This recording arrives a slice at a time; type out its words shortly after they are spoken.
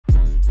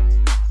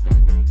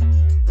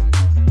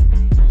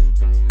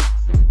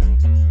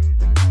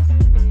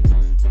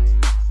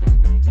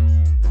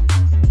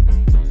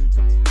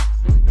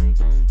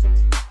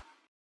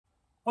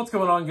What's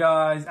going on,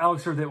 guys?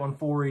 Alex here with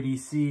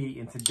 814ADC,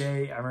 and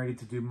today I'm ready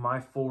to do my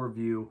full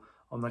review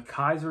on the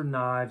Kizer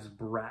Knives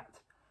Brat.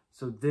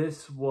 So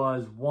this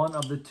was one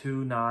of the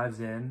two knives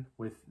in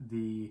with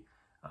the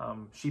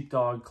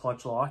sheepdog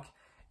clutch lock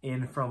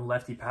in from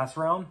Lefty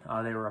passaround.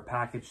 They were a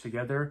package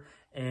together,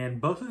 and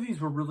both of these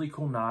were really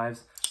cool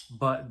knives,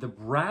 but the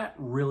Brat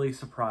really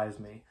surprised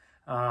me.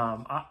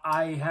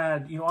 I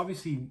had,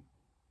 obviously,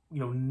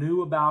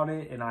 knew about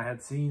it, and I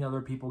had seen other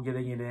people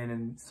getting it in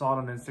and saw it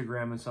on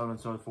Instagram and so on and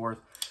so forth.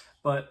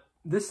 But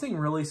this thing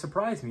really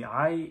surprised me.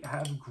 I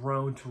have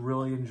grown to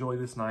really enjoy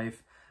this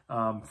knife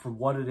for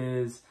what it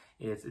is.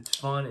 It's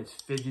fun, it's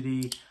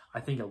fidgety. I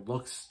think it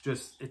looks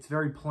it's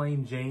very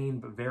plain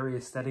Jane, but very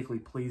aesthetically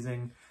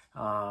pleasing.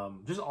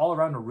 Just all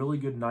around a really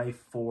good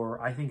knife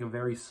for, I think, a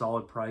very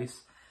solid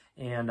price.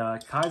 And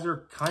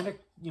Kizer kind of,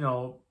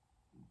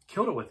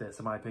 killed it with this,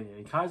 in my opinion.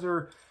 And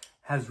Kizer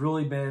has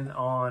really been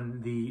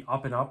on the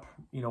up and up,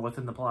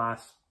 within the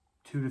last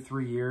 2 to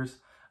 3 years.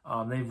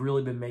 They've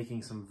really been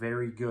making some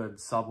very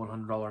good sub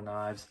 $100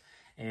 knives.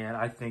 And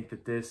I think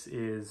that this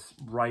is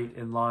right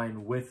in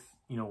line with,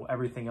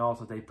 everything else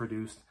that they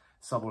produced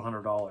sub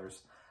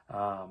 $100.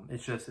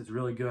 It's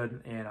really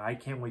good. And I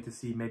can't wait to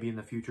see maybe in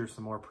the future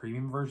some more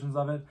premium versions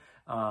of it.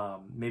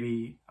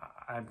 Maybe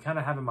I'm kind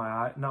of having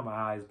not my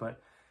eyes,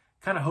 but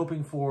kind of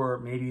hoping for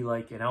maybe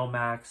like an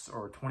LMAX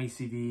or 20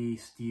 CV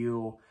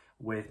steel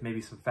with maybe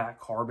some fat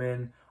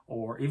carbon,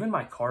 or even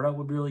my micarta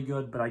would be really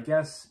good. But I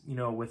guess,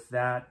 with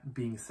that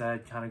being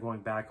said, kind of going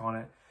back on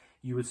it,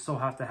 you would still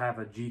have to have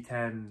a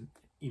G10,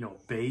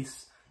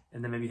 base,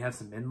 and then maybe have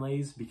some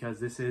inlays, because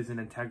this is an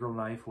integral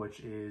knife, which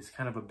is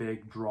kind of a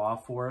big draw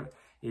for it,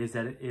 is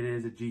that it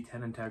is a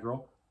G10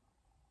 integral.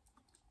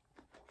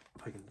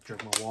 If I can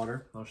drink my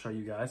water, I'll show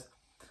you guys.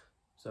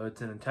 So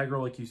it's an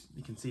integral, like you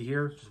can see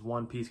here, just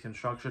one piece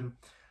construction.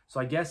 So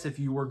I guess if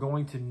you were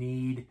going to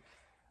need,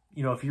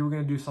 if you were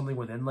going to do something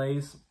with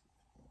inlays,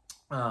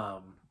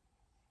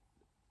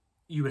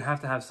 you would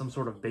have to have some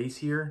sort of base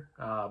here.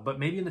 But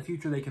maybe in the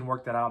future they can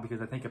work that out,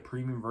 because I think a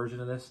premium version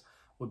of this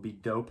would be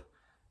dope.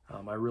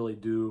 I really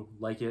do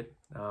like it.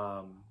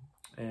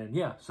 And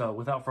yeah, so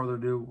without further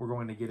ado, we're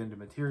going to get into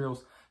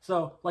materials.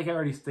 So like I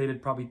already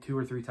stated probably 2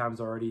 or 3 times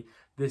already,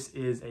 this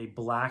is a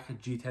black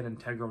G10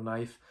 integral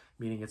knife,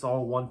 meaning it's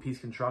all one piece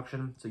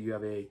construction. So you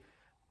have a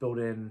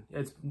built-in,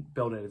 it's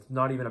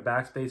not even a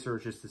backspacer,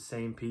 it's just the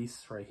same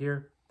piece right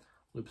here,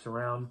 loops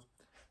around.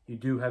 You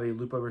do have a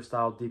loop over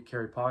style deep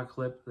carry pocket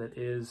clip that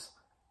is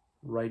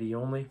righty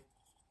only.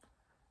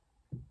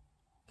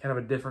 Kind of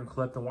a different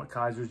clip than what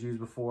Kizer's used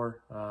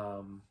before.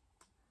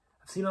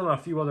 I've seen it on a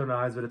few other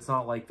knives, but it's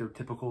not like their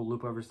typical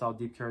loop over style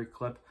deep carry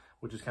clip,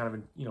 which is kind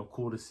of,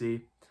 cool to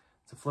see.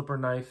 It's a flipper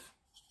knife,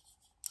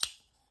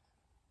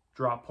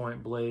 drop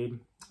point blade,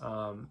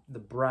 the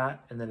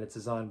Brat, and then it's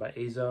designed by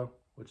Azo,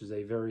 which is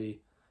a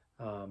very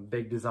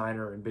big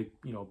designer and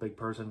big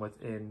person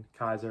within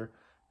Kizer.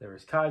 There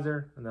is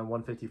Kizer, and then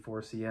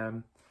 154 cm.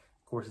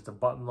 Of course, it's a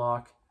button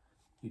lock.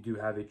 You do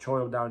have a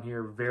choil down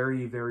here.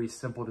 Very, very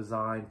simple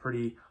design.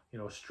 Pretty,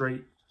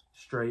 straight.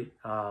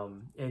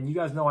 And you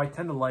guys know I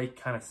tend to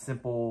like kind of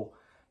simple,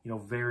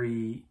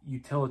 very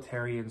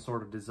utilitarian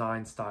sort of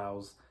design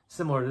styles,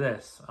 similar to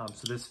this.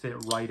 So this fit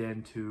right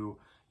into,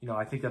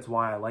 I think that's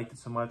why I liked it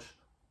so much.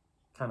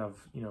 Kind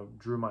of,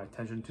 drew my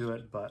attention to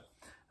it. But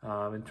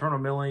internal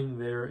milling,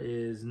 there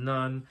is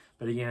none.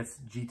 But again, it's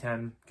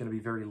G10, going to be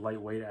very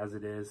lightweight as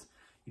it is.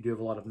 You do have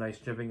a lot of nice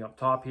jimping up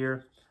top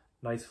here.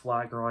 Nice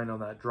flat grind on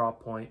that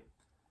drop point.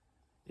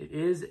 It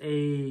is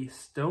a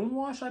stone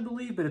wash, I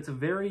believe, but it's a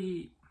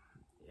very,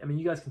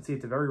 you guys can see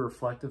it's a very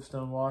reflective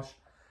stone wash.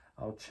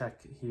 I'll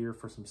check here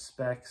for some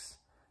specs.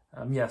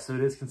 Yeah, so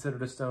it is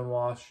considered a stone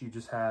wash. You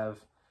just have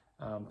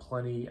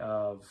plenty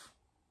of,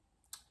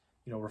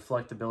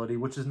 reflectability,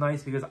 which is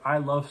nice, because I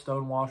love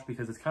stone wash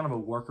because it's kind of a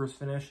worker's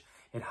finish.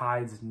 It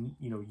hides,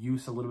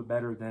 use a little bit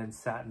better than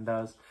satin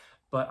does.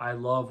 But I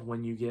love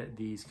when you get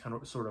these kind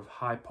of sort of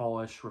high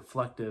polish,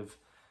 reflective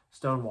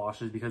stone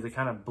washes, because it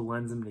kind of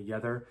blends them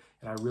together.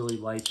 And I really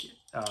like,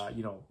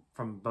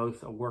 from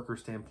both a worker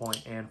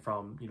standpoint and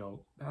from,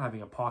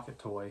 having a pocket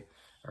toy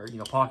or,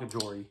 pocket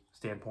jewelry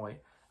standpoint,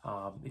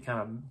 it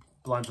kind of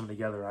blends them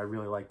together. I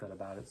really like that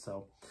about it.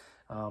 So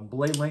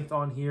blade length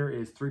on here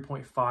is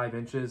 3.5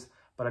 inches,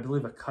 but I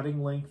believe a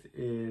cutting length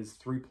is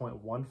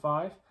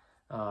 3.15.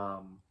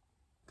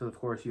 So of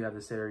course you have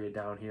this area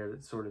down here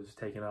that sort of is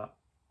taken up.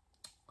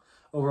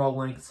 Overall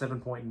length,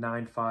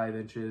 7.95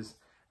 inches.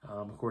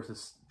 Of course,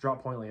 this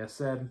drop point, like I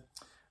said,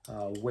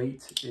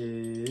 weight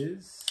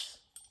is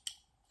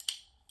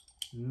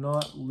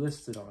not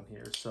listed on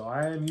here. So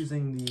I am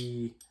using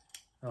the,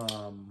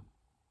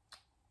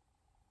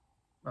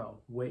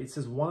 weight. It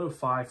says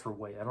 105 for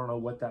weight. I don't know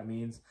what that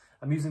means.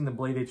 I'm using the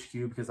Blade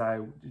HQ because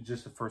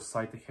just the first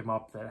site that came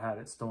up that had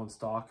it still in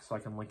stock, so I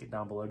can link it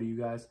down below to you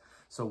guys.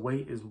 So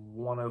weight is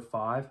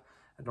 105.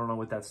 I don't know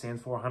what that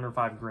stands for,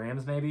 105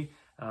 grams maybe.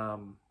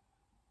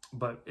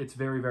 But it's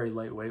very, very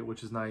lightweight,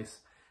 which is nice.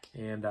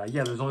 And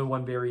yeah, there's only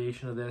one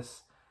variation of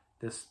this.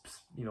 This,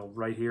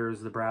 right here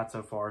is the Brat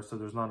so far, so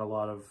there's not a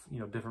lot of,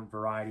 different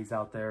varieties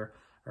out there,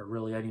 or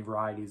really any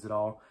varieties at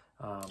all.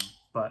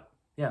 But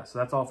yeah, so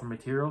that's all for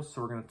materials.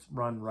 So we're going to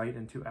run right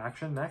into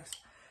action next.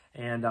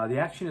 And the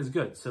action is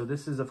good. So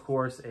this is, of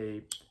course,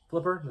 a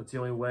flipper. That's the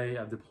only way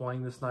of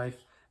deploying this knife.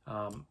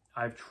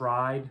 I've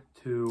tried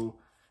to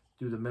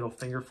do the middle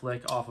finger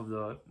flick off of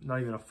the,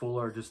 not even a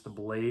fuller, just the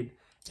blade,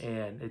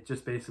 and it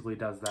just basically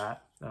does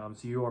that.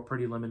 So you are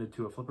pretty limited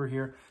to a flipper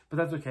here, but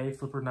that's okay.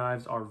 Flipper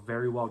knives are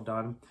very well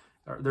done.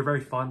 They're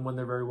very fun when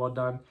they're very well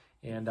done.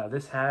 And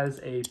this has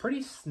a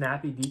pretty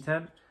snappy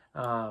detent.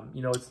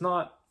 It's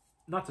not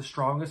the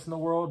strongest in the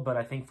world, but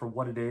I think for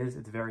what it is,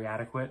 it's very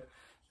adequate.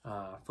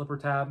 Flipper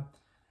tab,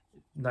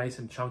 nice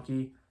and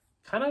chunky,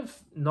 kind of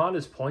not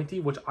as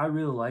pointy, which I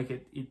really like.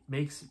 It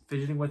makes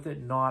fidgeting with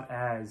it not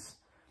as,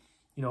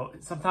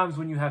 sometimes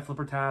when you have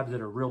flipper tabs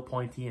that are real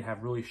pointy and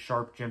have really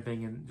sharp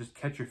jimping and just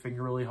catch your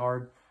finger really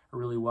hard or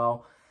really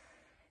well,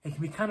 it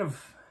can be kind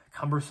of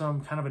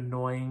cumbersome, kind of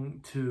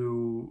annoying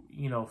to,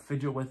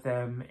 fidget with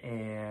them,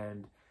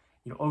 and,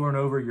 over and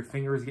over your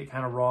fingers get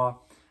kind of raw.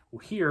 Well,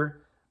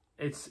 here,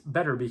 it's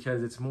better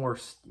because it's more,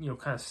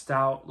 kind of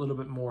stout, a little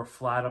bit more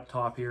flat up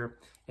top here,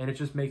 and it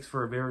just makes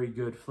for a very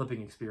good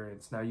flipping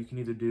experience. Now, you can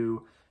either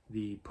do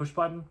the push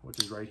button, which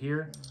is right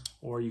here,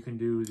 or you can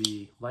do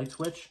the light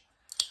switch.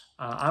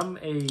 I'm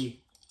a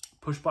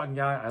push button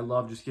guy. I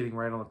love just getting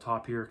right on the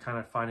top here, kind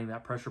of finding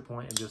that pressure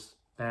point and just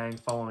bang,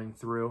 following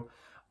through.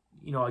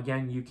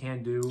 Again, you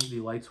can do the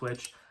light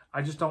switch.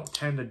 I just don't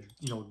tend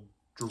to,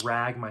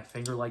 drag my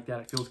finger like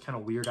that. It feels kind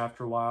of weird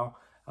after a while.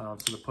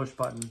 So the push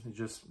button is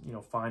just,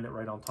 find it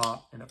right on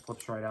top and it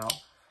flips right out.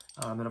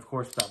 And of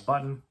course that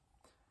button,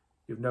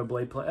 you have no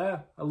blade play,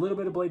 a little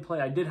bit of blade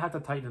play. I did have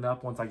to tighten it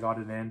up once I got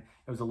it in.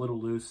 It was a little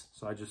loose,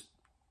 so I just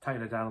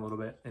tightened it down a little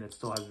bit, and it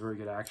still has very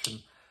good action.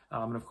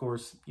 And of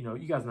course, you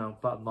guys know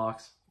button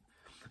locks.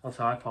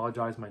 Also, I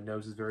apologize, my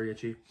nose is very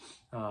itchy.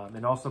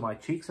 And also my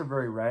cheeks are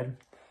very red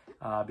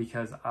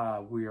because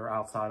we are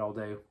outside all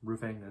day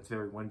roofing, and it's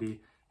very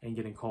windy and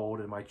getting cold,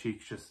 and my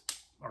cheeks just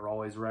are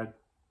always red.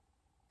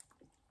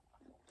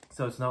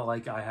 So it's not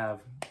like I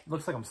have,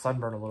 looks like I'm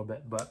sunburned a little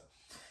bit, but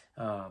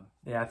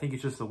yeah, I think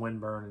it's just the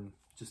wind burn, and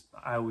just,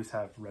 I always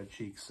have red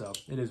cheeks, so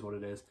it is what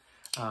it is.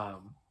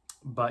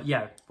 But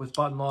yeah, with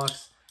button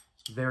locks,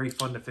 very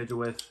fun to fidget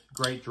with,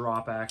 great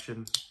drop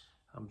action.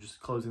 I'm just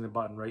closing the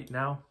button right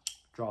now,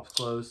 drops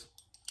close.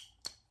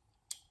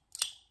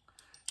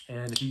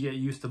 And if you get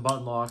used to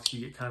button locks, you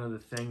get kind of the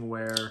thing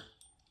where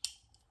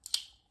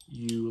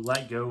you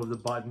let go of the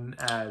button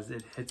as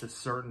it hits a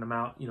certain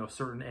amount,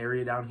 certain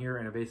area down here,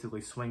 and it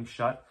basically swings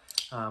shut.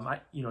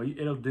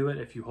 It'll do it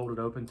if you hold it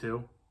open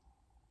too.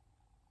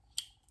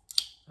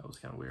 That was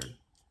kind of weird.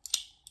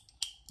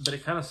 But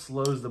it kind of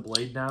slows the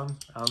blade down.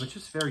 It's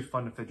just very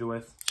fun to fidget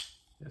with.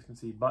 You guys can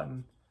see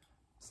button,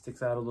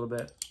 sticks out a little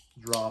bit,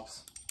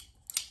 drops.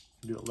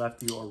 You can do it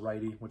lefty or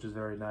righty, which is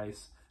very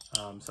nice.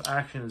 So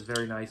action is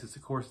very nice. It's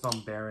of course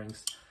some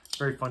bearings.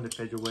 Very fun to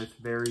fidget with.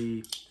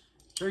 Very,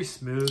 very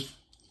smooth.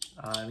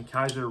 And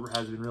Kizer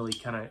has been really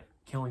kind of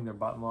killing their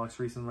button locks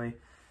recently.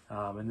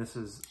 And this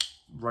is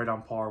right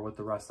on par with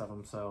the rest of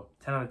them. So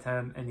 10 out of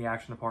 10 in the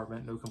action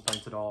department. No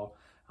complaints at all.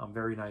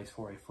 Very nice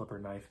for a flipper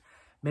knife.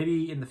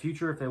 Maybe in the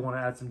future, if they want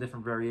to add some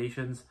different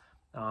variations,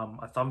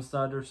 a thumb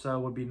stud or so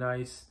would be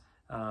nice.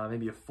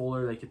 Maybe a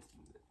fuller. They could.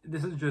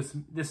 This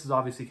is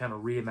obviously kind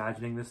of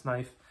reimagining this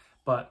knife.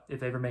 But if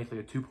they ever make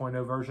like a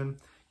 2.0 version,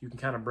 you can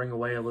kind of bring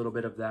away a little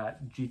bit of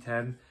that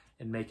G10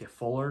 and make it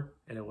fuller,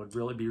 and it would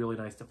really be really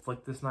nice to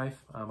flick this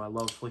knife. I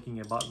love flicking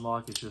a button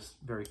lock. It's just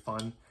very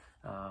fun.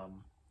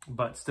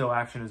 But still,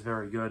 action is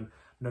very good.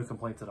 No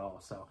complaints at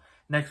all. So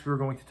next, we're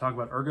going to talk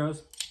about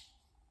ergos.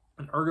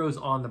 And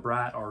ergos on the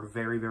Brat are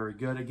very, very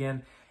good.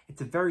 Again,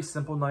 it's a very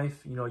simple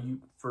knife.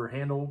 For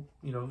handle,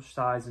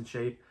 size and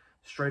shape,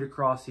 straight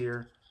across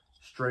here,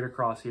 straight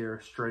across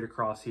here, straight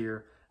across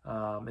here.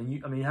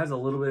 It has a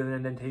little bit of an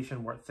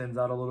indentation where it thins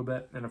out a little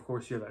bit. And of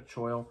course, you have that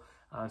choil.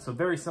 So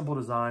very simple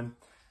design.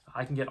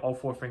 I can get all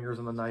 4 fingers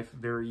on the knife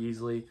very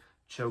easily,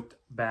 choked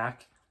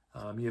back.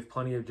 You have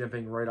plenty of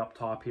jimping right up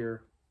top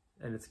here.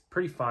 And it's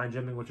pretty fine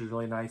jimping, which is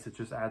really nice. It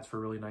just adds for a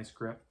really nice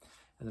grip.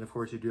 And then of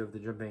course, you do have the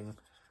jimping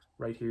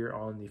right here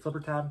on the flipper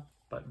tab,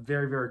 but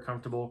very, very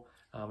comfortable.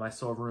 I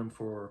still have room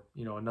for,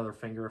 another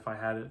finger if I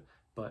had it,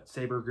 but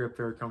saber grip,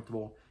 very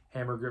comfortable.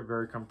 Hammer grip,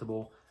 very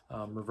comfortable.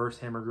 Reverse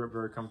hammer grip,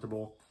 very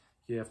comfortable.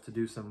 You have to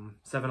do some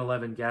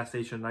 7-Eleven gas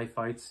station knife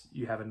fights.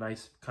 You have a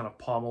nice kind of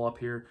pommel up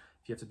here.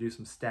 If you have to do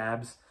some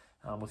stabs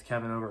with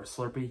Kevin over a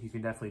Slurpee, you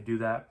can definitely do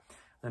that.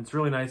 And it's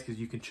really nice because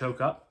you can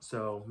choke up.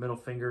 So middle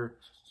finger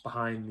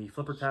behind the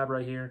flipper tab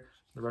right here.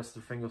 The rest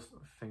of the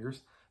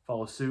fingers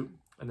follow suit.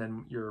 And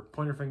then your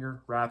pointer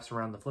finger wraps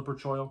around the flipper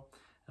choil.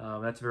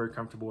 That's very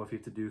comfortable if you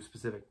have to do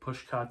specific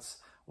push cuts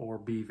or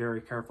be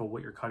very careful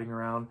what you're cutting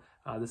around.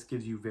 This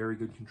gives you very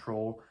good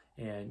control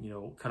and,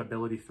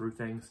 cutability through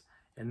things.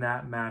 And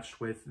that matched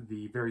with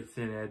the very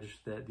thin edge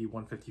that the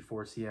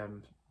 154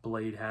 cm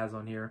blade has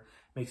on here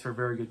makes for a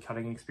very good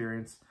cutting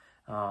experience.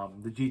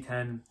 The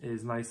G10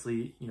 is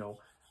nicely,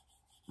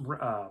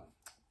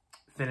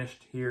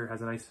 finished here,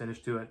 has a nice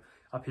finish to it.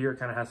 Up here, it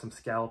kind of has some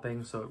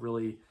scalloping, so it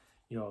really,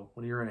 you know,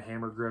 when you're in a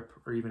hammer grip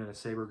or even in a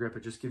saber grip,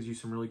 it just gives you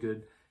some really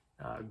good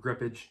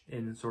grippage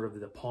in sort of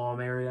the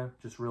palm area.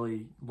 Just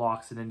really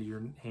locks it into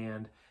your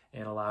hand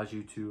and allows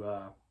you to,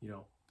 you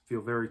know,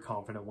 feel very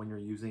confident when you're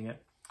using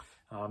it.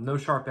 No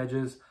sharp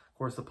edges. Of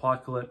course, the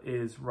plot clip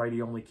is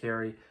righty only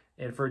carry.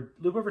 And for a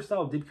loop over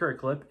style deep carry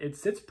clip, it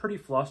sits pretty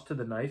flush to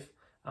the knife.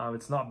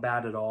 It's not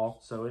bad at all.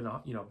 So,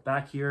 you know,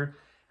 back here,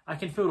 I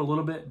can feel it a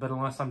little bit, but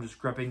unless I'm just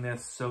gripping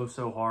this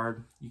so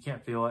hard, you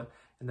can't feel it.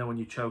 And then when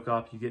you choke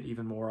up, you get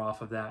even more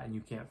off of that and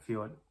you can't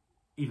feel it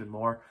even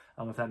more,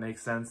 if that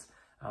makes sense.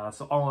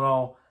 So all in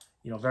all,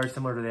 you know, very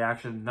similar to the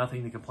action,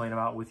 nothing to complain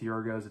about with the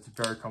ergos. It's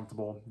very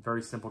comfortable,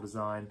 very simple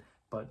design,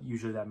 but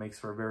usually that makes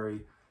for a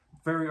very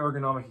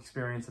ergonomic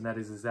experience, and that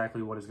is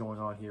exactly what is going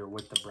on here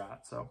with the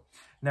Brat. So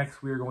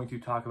next we are going to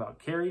talk about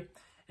carry,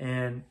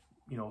 and,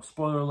 you know,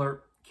 spoiler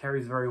alert,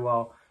 carries very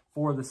well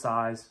for the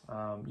size.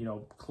 You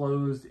know,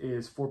 closed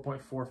is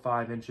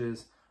 4.45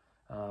 inches.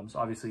 So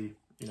obviously,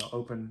 you know,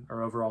 open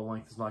or overall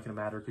length is not going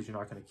to matter because you're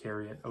not going to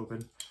carry it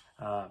open.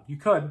 You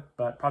could,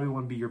 but probably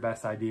wouldn't be your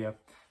best idea.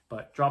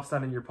 But drops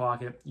that in your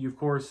pocket. You, of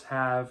course,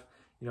 have,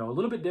 you know, a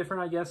little bit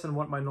different, I guess, than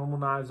what my normal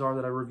knives are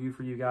that I review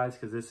for you guys,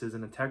 because this is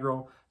an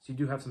integral. So you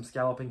do have some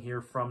scalloping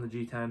here from the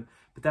G10,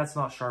 but that's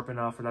not sharp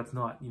enough, or that's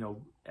not, you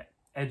know,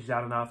 edged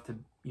out enough to,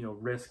 you know,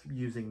 risk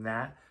using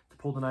that to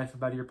pull the knife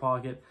up out of your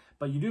pocket.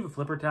 But you do have a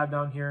flipper tab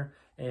down here,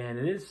 and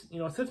it is, you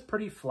know, it sits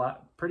pretty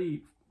flat,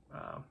 pretty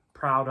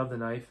proud of the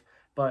knife.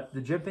 But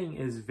the jimping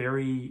is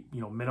very,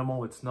 you know,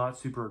 minimal. It's not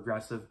super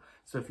aggressive.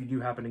 So if you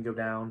do happen to go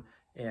down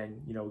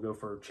and, you know, go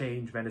for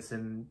change,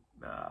 medicine,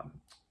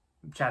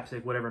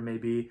 chapstick, whatever it may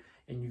be,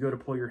 and you go to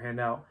pull your hand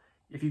out,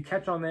 if you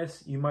catch on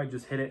this, you might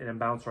just hit it and then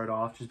bounce right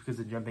off, just because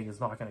the jimping is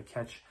not going to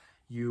catch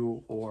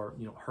you or,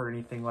 you know, hurt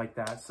anything like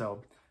that.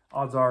 So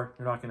odds are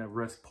you're not going to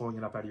risk pulling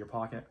it up out of your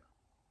pocket.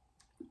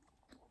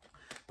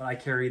 But I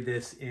carried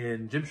this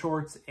in gym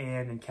shorts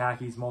and in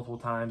khakis multiple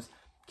times.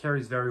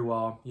 Carries very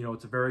well. You know,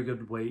 it's a very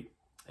good weight.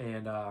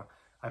 And I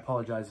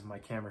apologize if my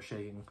camera's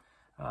shaking.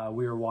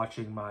 We were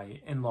watching my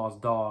in-law's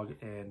dog,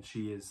 and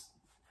she is,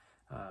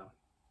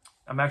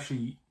 I'm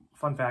actually,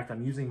 fun fact,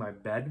 I'm using my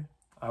bed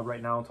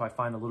right now until I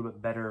find a little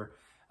bit better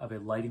of a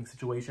lighting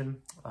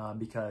situation,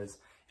 because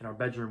in our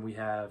bedroom we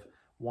have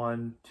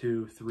 1,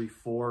 2, 3,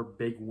 4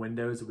 big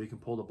windows that we can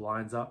pull the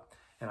blinds up,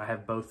 and I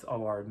have both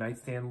of our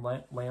nightstand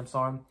lamps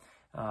on,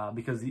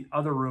 because the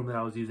other room that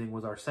I was using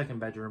was our second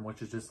bedroom,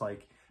 which is just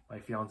like my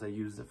fiance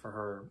used it for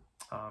her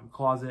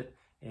closet,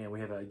 and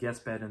we have a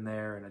guest bed in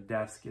there and a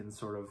desk and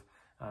sort of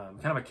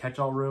kind of a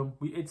catch-all room.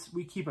 We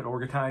keep it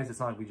organized. It's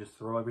not like we just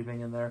throw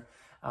everything in there.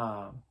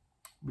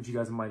 But you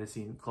guys might have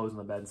seen clothes on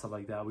the bed and stuff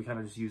like that. We kind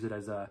of just use it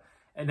as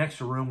an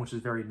extra room, which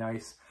is very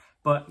nice.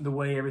 But the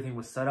way everything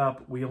was set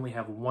up, we only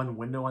have one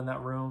window in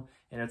that room,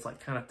 and it's like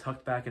kind of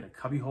tucked back in a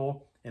cubby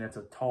hole, and it's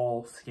a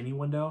tall, skinny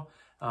window.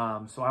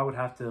 So I would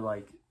have to,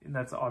 like, and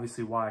that's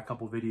obviously why a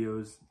couple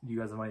videos you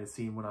guys might have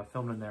seen when I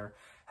filmed in there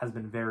has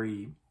been very,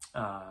 you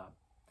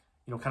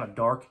know, kind of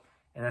dark.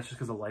 And that's just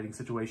because the lighting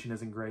situation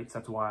isn't great. So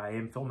that's why I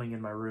am filming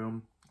in my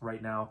room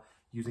right now,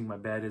 using my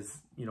bed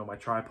as, you know, my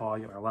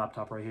tripod, my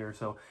laptop right here.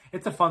 So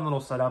it's a fun little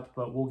setup,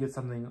 but we'll get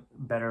something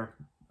better.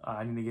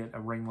 I need to get a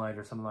ring light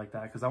or something like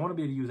that, because I want to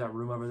be able to use that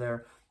room over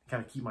there,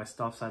 kind of keep my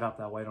stuff set up.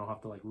 That way I don't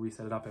have to, like,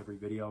 reset it up every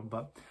video.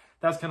 But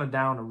that's kind of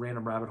down a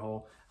random rabbit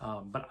hole.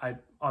 But I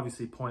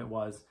obviously, point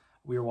was,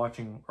 we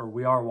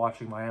are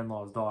watching my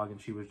in-law's dog,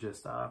 and she was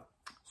just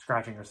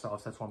scratching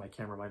herself. So that's why my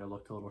camera might have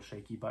looked a little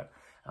shaky. But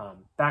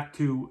back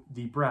to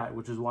the Brat,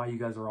 which is why you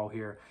guys are all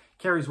here.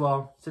 Carries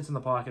well, sits in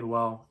the pocket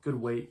well,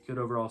 good weight, good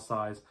overall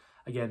size.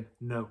 Again,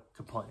 no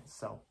complaints.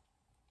 So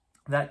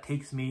that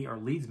takes me, or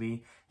leads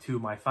me, to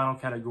my final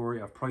category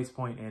of price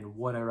point and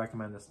what I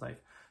recommend this knife.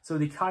 So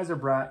the Kizer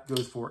Brat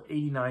goes for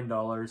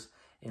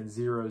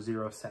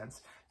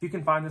 $89.00. You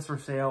can find this for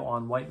sale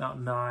on White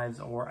Mountain Knives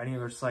or any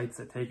other sites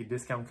that take a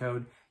discount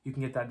code. You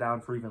can get that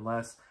down for even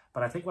less.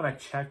 But I think when I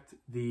checked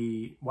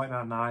the White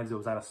Mountain Knives, it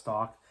was out of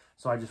stock.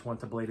 So I just went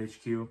to Blade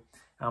HQ.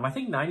 I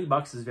think 90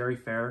 bucks is very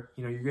fair.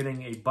 You know, you're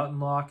getting a button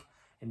lock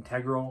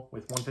integral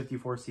with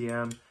 154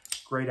 cm,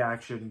 great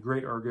action,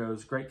 great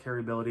ergos, great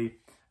carryability.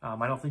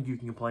 I don't think you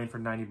can complain for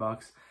 90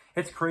 bucks.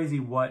 It's crazy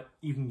what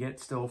you can get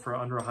still for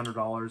under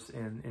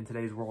 $100 in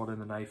today's world in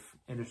the knife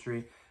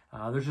industry.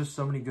 There's just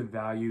so many good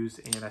values,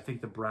 and I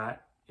think the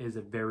Brat is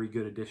a very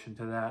good addition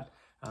to that.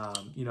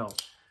 You know,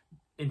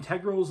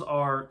 integrals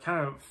are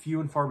kind of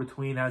few and far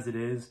between as it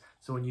is.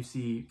 So when you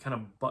see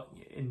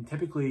and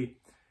typically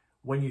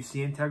when you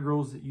see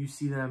integrals, you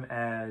see them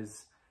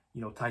as,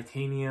 you know,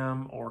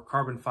 titanium or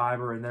carbon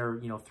fiber, and they're,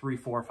 you know,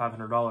 $300, $400,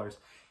 $500.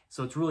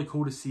 So it's really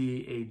cool to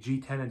see a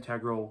G10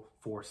 integral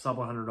for sub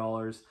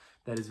 $100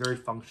 that is very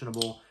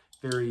functionable,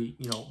 very,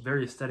 you know,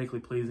 very aesthetically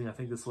pleasing. I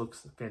think this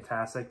looks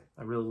fantastic.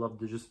 I really love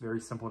the just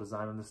very simple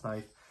design on this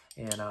knife.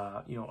 And,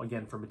 you know,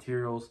 again, for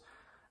materials,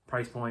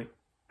 price point,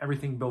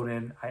 everything built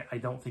in, I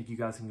don't think you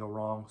guys can go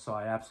wrong. So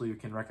I absolutely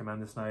can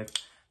recommend this knife.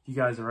 if you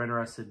guys are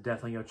interested,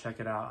 definitely go check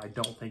it out. I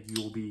don't think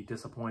you will be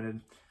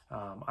disappointed.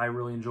 I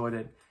really enjoyed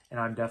it, and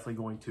I'm definitely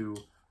going to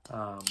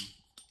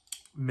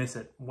miss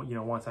it, you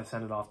know, once I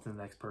send it off to the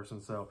next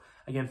person. So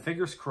again,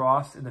 fingers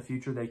crossed in the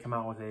future they come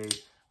out with a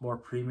more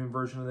premium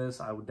version of this.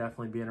 I would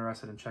definitely be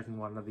interested in checking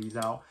one of these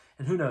out.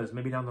 And who knows,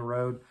 maybe down the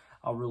road,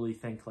 I'll really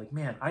think like,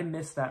 man, I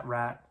missed that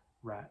Brat.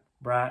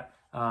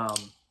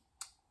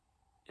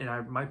 And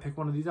I might pick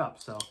one of these up.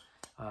 So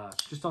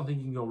just don't think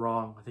you can go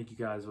wrong. I think you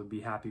guys would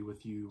be happy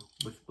with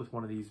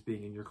one of these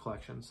being in your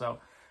collection. So,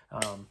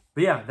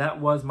 but yeah, that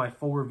was my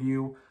full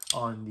review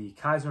on the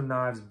Kizer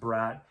Knives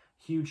Brat.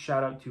 Huge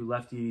shout out to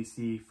Lefty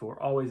EDC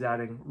for always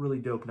adding really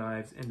dope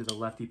knives into the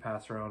Lefty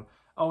pass around.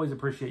 Always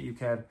appreciate you,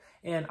 Ken.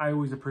 And I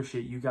always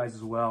appreciate you guys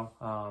as well.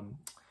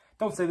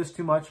 Don't say this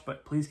too much,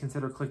 but please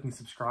consider clicking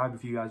subscribe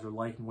if you guys are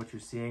liking what you're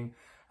seeing.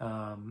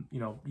 You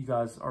know, you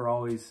guys are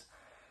always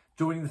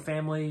joining the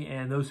family,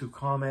 and those who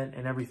comment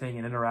and everything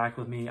and interact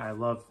with me. I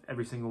love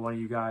every single one of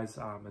you guys.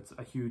 It's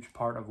a huge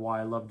part of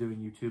why I love doing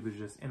YouTube, is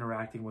just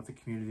interacting with the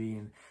community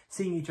and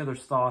seeing each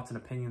other's thoughts and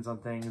opinions on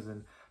things.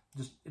 And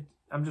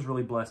I'm just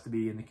really blessed to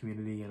be in the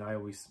community, and I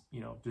always,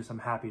 you know, I'm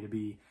happy to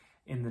be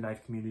in the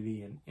knife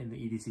community and in the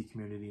EDC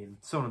community and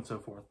so on and so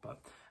forth. But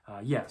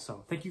yeah,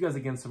 so thank you guys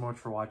again so much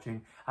for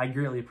watching. I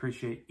greatly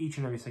appreciate each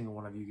and every single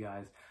one of you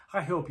guys.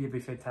 I hope you have a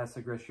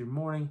fantastic rest of your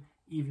morning,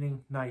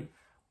 evening, night,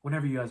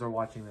 whenever you guys are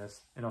watching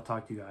this, and I'll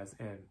talk to you guys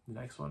in the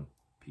next one.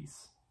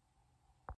 Peace.